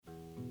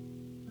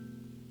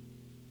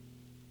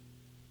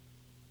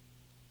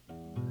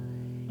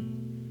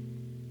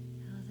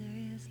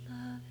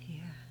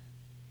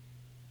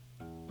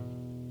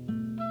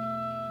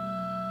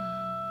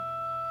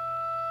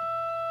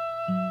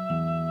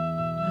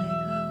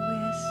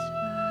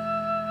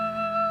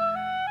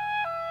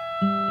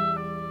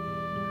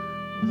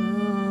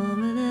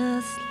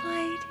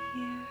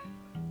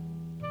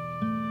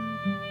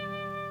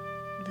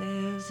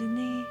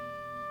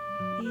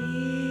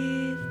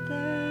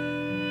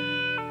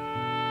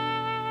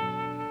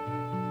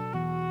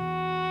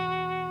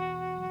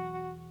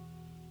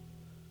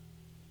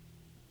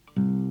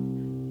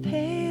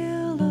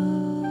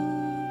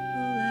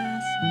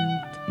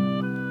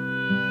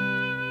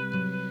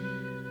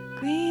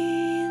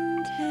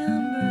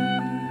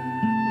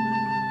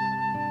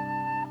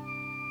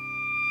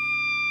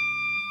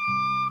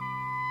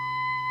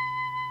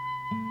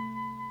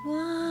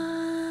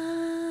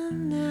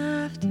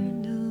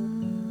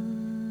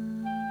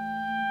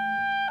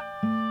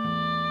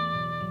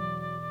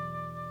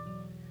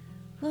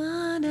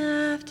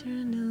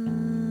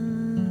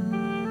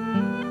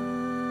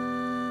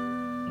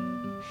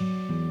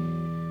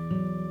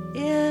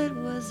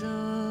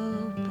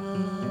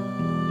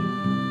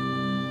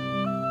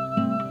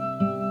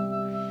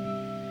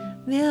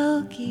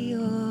milky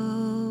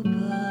opal.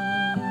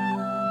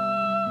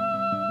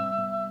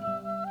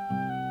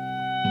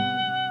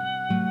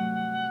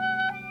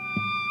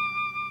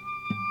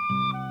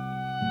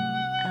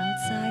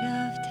 Outside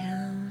of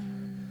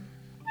town,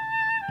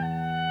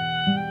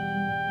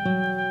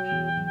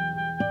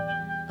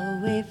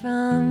 away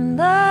from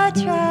the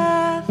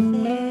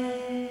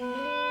traffic,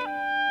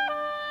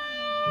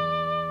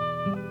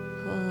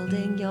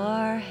 holding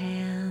your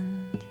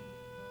hand,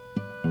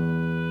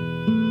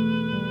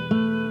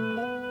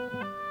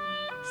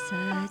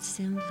 such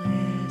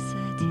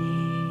simplicity.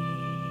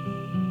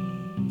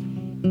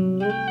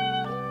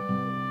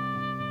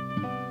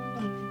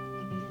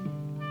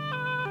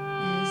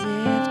 As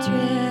if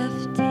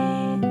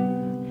drifting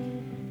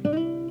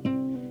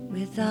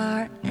with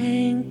our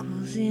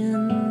ankles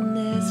in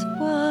this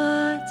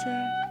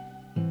water,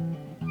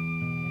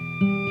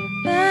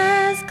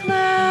 as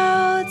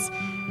clouds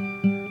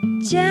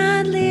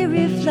gently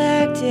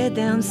reflected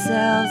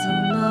themselves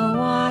on the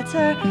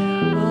water.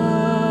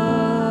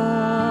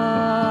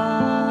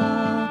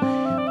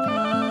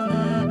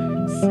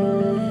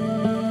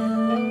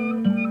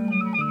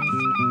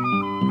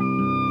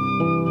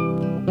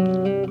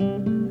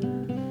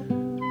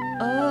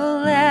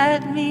 Oh,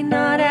 let me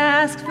not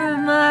ask for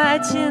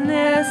much in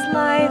this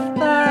life,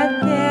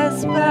 but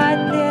this,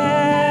 but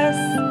this.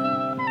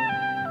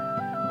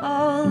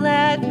 Oh,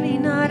 let me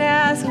not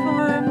ask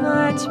for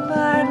much,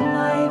 but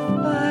life,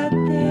 but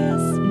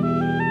this,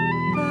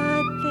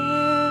 but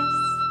this.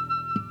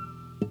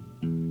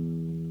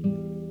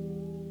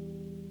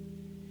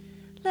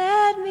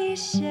 Let me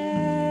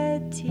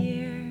shed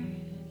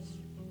tears.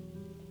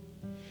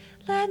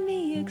 Let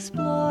me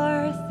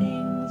explore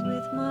things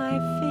with my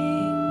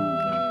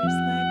fingers.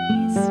 Let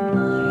me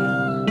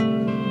smile.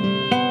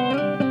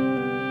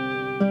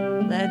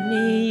 Let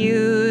me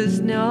use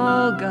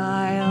no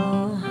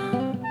guile.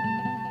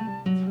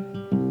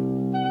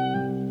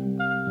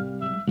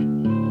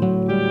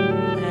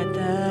 Let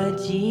the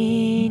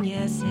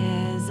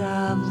geniuses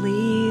of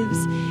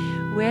leaves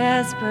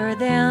whisper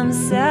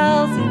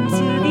themselves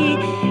into the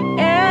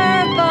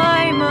air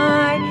by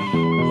my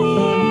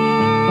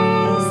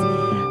ears.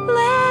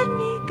 Let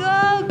me go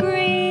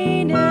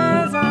green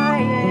as I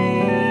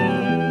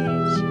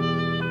age,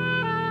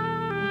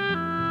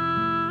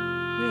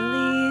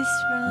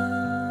 released from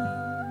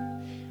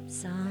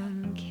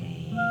some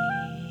cage.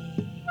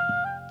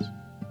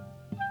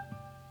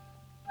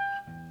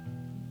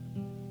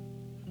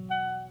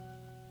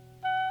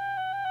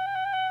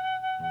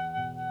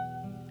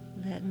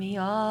 Let me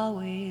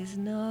always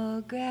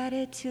know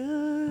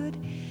gratitude,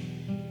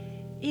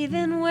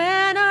 even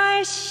when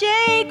I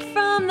shake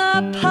from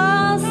the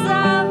pulse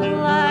of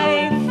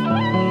life.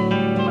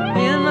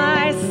 In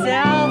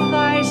myself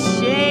I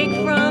shake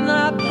from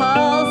the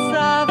pulse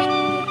of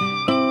life.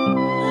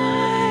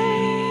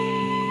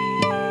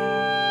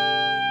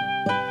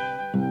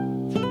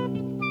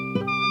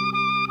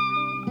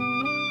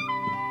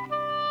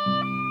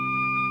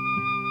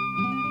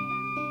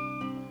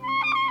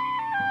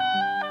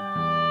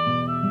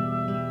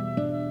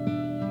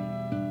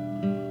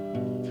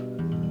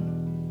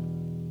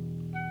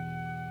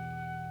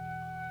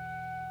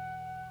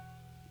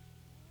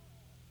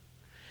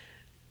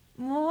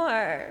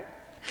 More.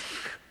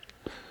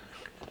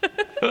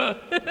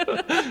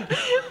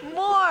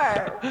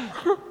 More.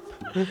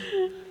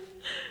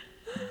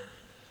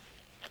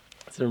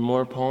 Is there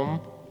more poem?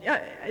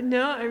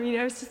 No, I mean,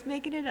 I was just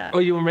making it up. Oh,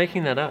 you were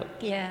making that up?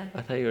 Yeah.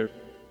 I thought you were